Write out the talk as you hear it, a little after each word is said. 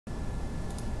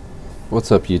What's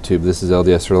up, YouTube? This is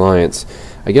LDS Reliance.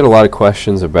 I get a lot of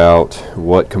questions about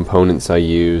what components I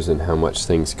use and how much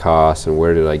things cost and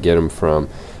where did I get them from.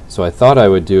 So I thought I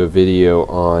would do a video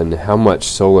on how much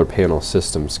solar panel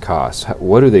systems cost.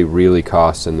 What do they really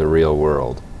cost in the real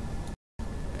world?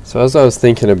 So as I was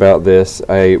thinking about this,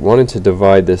 I wanted to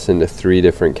divide this into three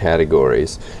different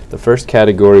categories. The first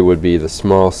category would be the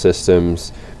small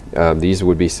systems. These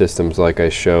would be systems like I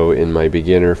show in my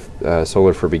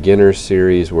Solar for Beginners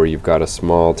series, where you've got a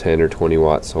small 10 or 20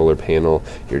 watt solar panel.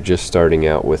 You're just starting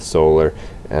out with solar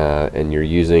and you're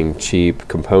using cheap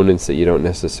components that you don't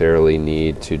necessarily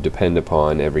need to depend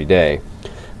upon every day.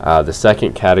 The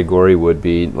second category would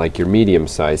be like your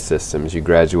medium-sized systems. You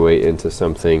graduate into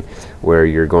something where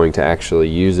you're going to actually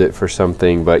use it for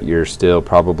something, but you're still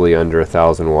probably under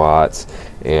 1,000 watts,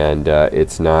 and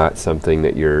it's not something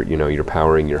that you're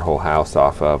powering your whole house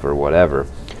off of or whatever.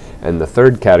 And the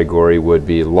third category would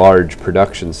be large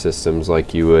production systems,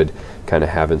 like you would kind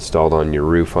of have installed on your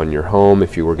roof on your home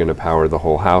if you were going to power the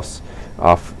whole house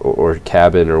off, or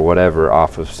cabin or whatever,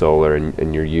 off of solar,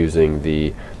 and you're using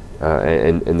the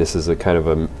and this is a kind of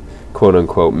a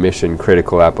quote-unquote mission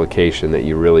critical application that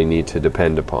you really need to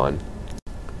depend upon.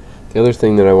 The other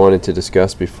thing that I wanted to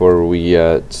discuss before we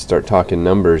start talking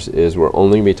numbers is we're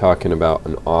only going to be talking about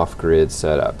an off-grid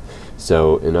setup.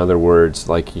 So in other words,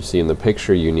 like you see in the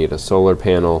picture, you need a solar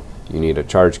panel, you need a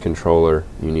charge controller,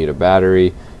 you need a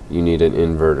battery, you need an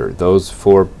inverter. Those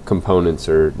four components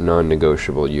are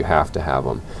non-negotiable. You have to have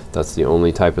them. That's the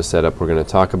only type of setup we're going to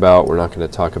talk about. We're not going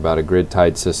to talk about a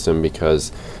grid-tied system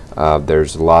because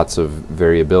there's lots of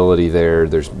variability there.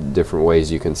 There's different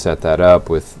ways you can set that up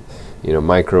with,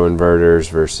 micro inverters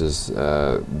versus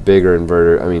bigger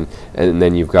inverter. I mean, and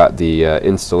then you've got the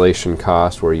installation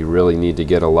cost, where you really need to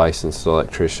get a licensed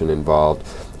electrician involved.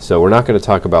 So we're not going to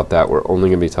talk about that. We're only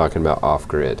going to be talking about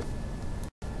off-grid.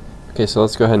 Okay, so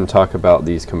let's go ahead and talk about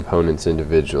these components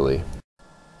individually.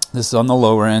 This is on the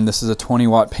lower end. This is a 20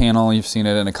 watt panel. You've seen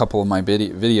it in a couple of my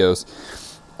videos.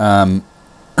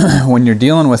 When you're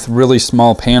dealing with really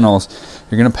small panels,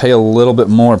 you're going to pay a little bit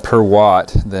more per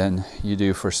watt than you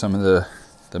do for some of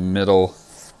the middle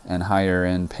and higher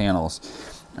end panels,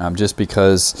 just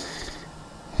because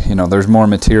there's more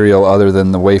material other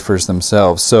than the wafers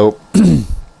themselves. So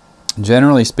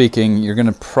generally speaking, you're going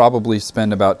to probably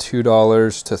spend about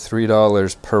 $2 to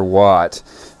 $3 per watt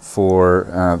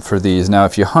for these. Now,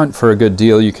 if you hunt for a good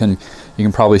deal, you can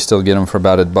probably still get them for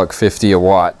about $1.50 a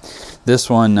watt.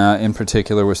 This one in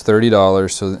particular was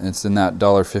 $30, so it's in that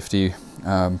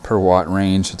 $1.50 per watt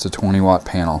range. It's a 20 watt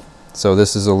panel. So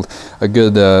this is a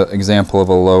good example of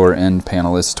a lower end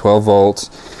panel. It's 12 volts.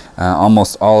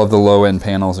 Almost all of the low end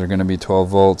panels are going to be 12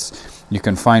 volts. You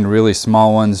can find really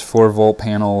small ones, 4 volt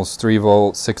panels, 3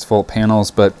 volt, 6 volt panels,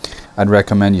 but I'd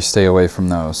recommend you stay away from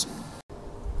those.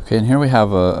 Okay, and here we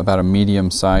have about a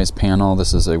medium sized panel.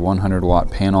 This is a 100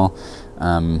 watt panel.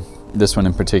 This one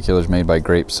in particular is made by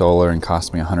Grape Solar and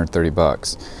cost me 130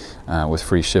 bucks with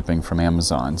free shipping from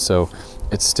Amazon. So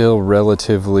it's still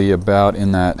relatively about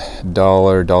in that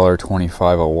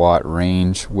 $1.25 a watt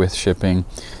range with shipping,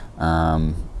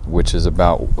 which is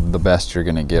about the best you're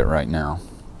going to get right now.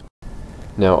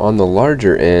 Now on the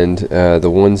larger end, the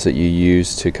ones that you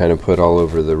use to kind of put all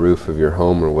over the roof of your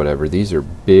home or whatever, these are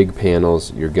big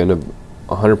panels. You're going to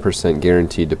 100%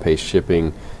 guaranteed to pay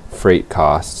shipping freight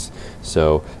costs.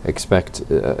 So expect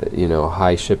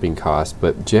high shipping costs,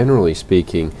 but generally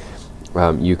speaking,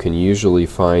 you can usually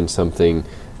find something,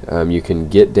 you can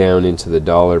get down into the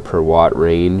 $1 per watt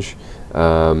range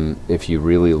if you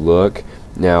really look.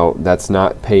 Now, that's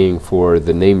not paying for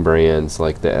the name brands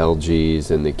like the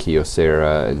LGs and the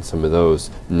Kyocera and some of those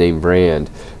name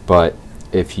brand, but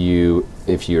if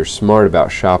you're smart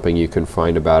about shopping, you can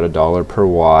find about $1 per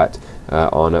watt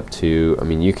on up to,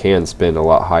 you can spend a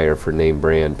lot higher for name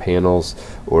brand panels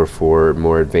or for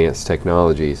more advanced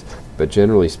technologies, but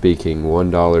generally speaking,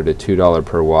 $1 to $2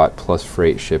 per watt plus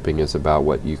freight shipping is about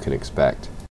what you can expect.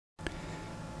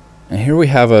 And here we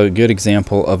have a good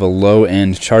example of a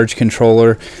low-end charge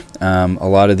controller. A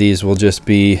lot of these will just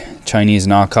be Chinese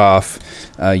knockoff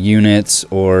units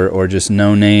or just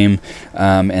no name,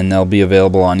 and they'll be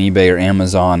available on eBay or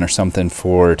Amazon or something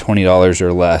for $20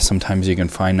 or less. Sometimes you can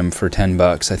find them for 10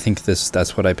 bucks. I think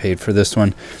that's what I paid for this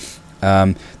one.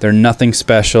 They're nothing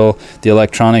special. The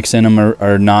electronics in them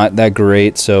are not that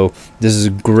great, so this is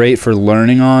great for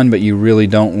learning on, but you really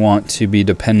don't want to be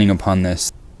depending upon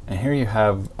this. And here you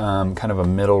have kind of a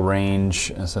middle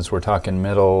range, since we're talking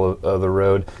middle of the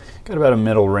road, got about a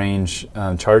middle range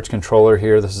charge controller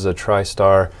here. This is a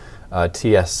TriStar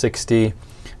TS60.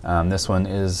 This one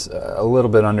is a little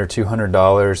bit under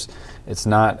 $200. It's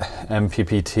not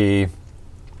MPPT.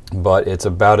 but it's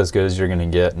about as good as you're going to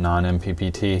get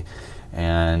non-MPPT,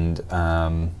 and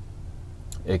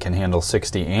it can handle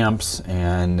 60 amps,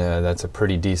 and that's a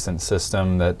pretty decent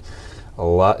system that a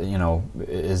lot, you know,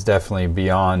 is definitely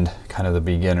beyond kind of the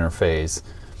beginner phase.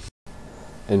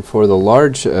 And for the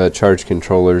large charge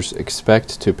controllers,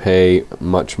 expect to pay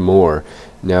much more.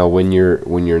 Now, when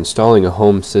you're installing a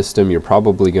home system, you're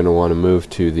probably going to want to move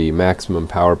to the maximum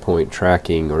power point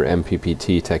tracking, or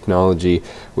MPPT technology,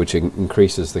 which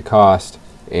increases the cost,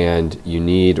 and you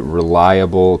need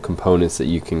reliable components that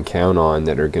you can count on,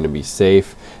 that are going to be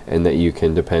safe and that you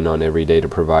can depend on every day to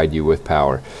provide you with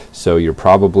power. So you're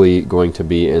probably going to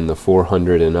be in the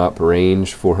 $400 and up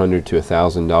range, $400 to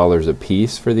 $1,000 a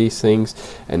piece for these things,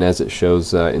 and as it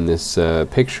shows in this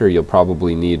picture, you'll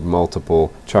probably need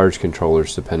multiple charge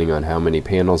controllers depending on how many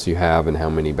panels you have and how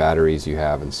many batteries you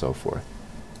have and so forth.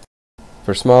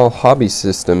 For small hobby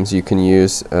systems, you can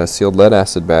use sealed lead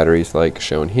acid batteries like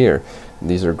shown here.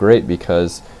 These are great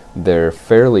because they're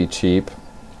fairly cheap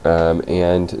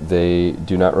and they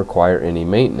do not require any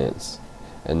maintenance.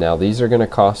 And now these are going to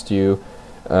cost you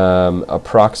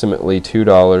approximately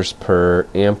 $2 per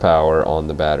amp hour on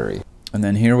the battery. And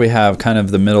then here we have kind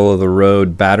of the middle of the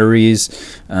road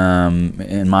batteries,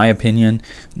 in my opinion.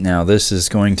 Now this is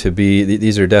going to be,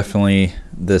 these are definitely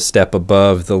the step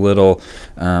above the little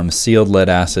sealed lead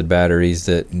acid batteries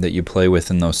that you play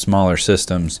with in those smaller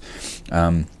systems.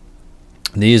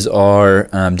 These are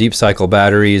deep cycle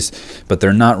batteries, but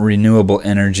they're not renewable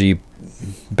energy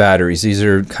batteries. These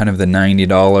are kind of the $90,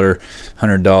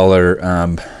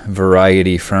 $100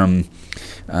 variety from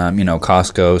you know,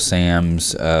 Costco,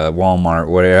 Sam's, Walmart,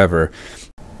 whatever.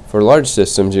 For large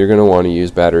systems, you're going to want to use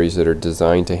batteries that are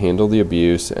designed to handle the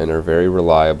abuse and are very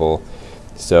reliable.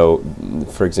 So,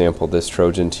 for example, this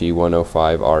Trojan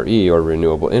T105RE, or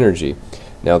renewable energy.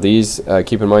 Now these,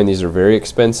 keep in mind, these are very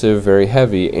expensive, very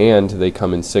heavy, and they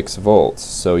come in 6 volts.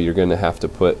 So you're going to have to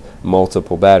put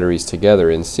multiple batteries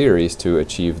together in series to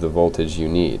achieve the voltage you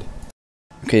need.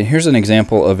 Okay, here's an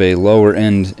example of a lower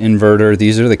end inverter.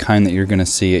 These are the kind that you're going to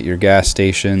see at your gas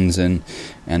stations and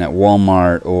at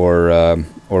Walmart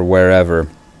or wherever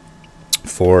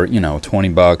for, you know, 20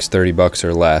 bucks, 30 bucks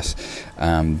or less.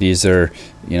 These are,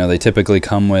 you know, they typically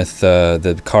come with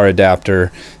the car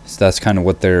adapter. So that's kind of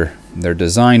what they're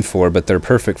designed for, but they're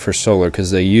perfect for solar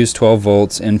because they use 12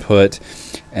 volts input,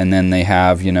 and then they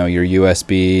have, you know, your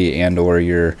USB and or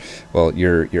your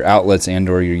outlets and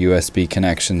or your USB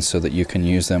connections so that you can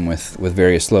use them with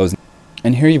various loads.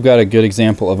 And here you've got a good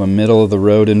example of a middle of the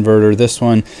road inverter. This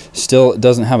one still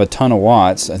doesn't have a ton of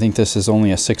watts. I think this is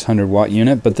only a 600 watt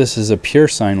unit, but this is a pure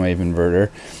sine wave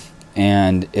inverter,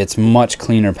 and it's much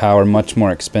cleaner power, much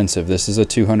more expensive. This is a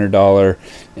 $200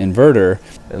 inverter.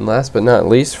 And last but not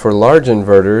least, for large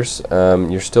inverters,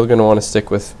 you're still going to want to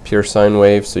stick with pure sine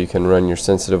wave so you can run your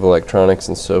sensitive electronics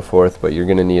and so forth, but you're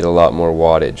going to need a lot more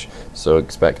wattage, so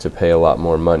expect to pay a lot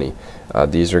more money.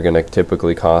 These are going to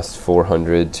typically cost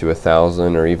 $400 to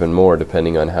 $1,000 or even more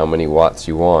depending on how many watts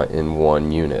you want in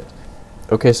one unit.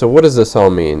 Okay, so what does this all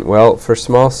mean? Well, for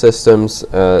small systems,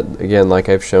 again, like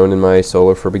I've shown in my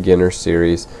Solar for Beginners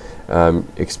series,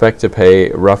 expect to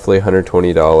pay roughly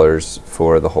 $120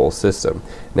 for the whole system.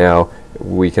 Now,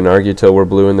 we can argue till we're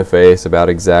blue in the face about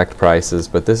exact prices,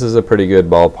 but this is a pretty good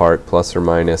ballpark, plus or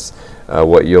minus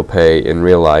what you'll pay in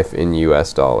real life in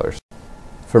US dollars.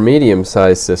 For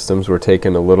medium-sized systems, we're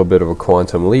taking a little bit of a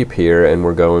quantum leap here, and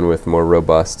we're going with more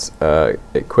robust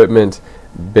equipment,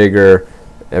 bigger.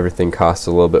 Everything costs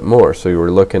a little bit more, so we're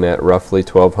looking at roughly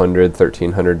 $1,200,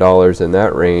 $1,300 in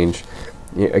that range.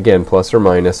 Again, plus or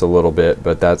minus a little bit,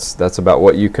 but that's about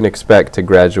what you can expect to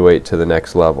graduate to the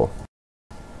next level.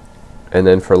 And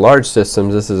then for large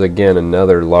systems, this is again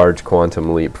another large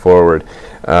quantum leap forward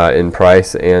in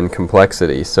price and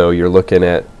complexity. So you're looking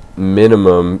at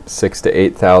minimum $6,000 to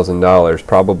 $8,000,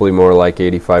 probably more like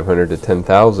 $8,500 to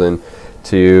 $10,000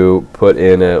 to put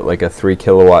in like a 3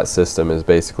 kilowatt system is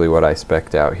basically what I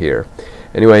spec'd out here.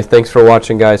 Anyway, thanks for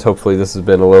watching, guys. Hopefully this has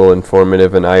been a little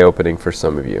informative and eye-opening for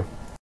some of you.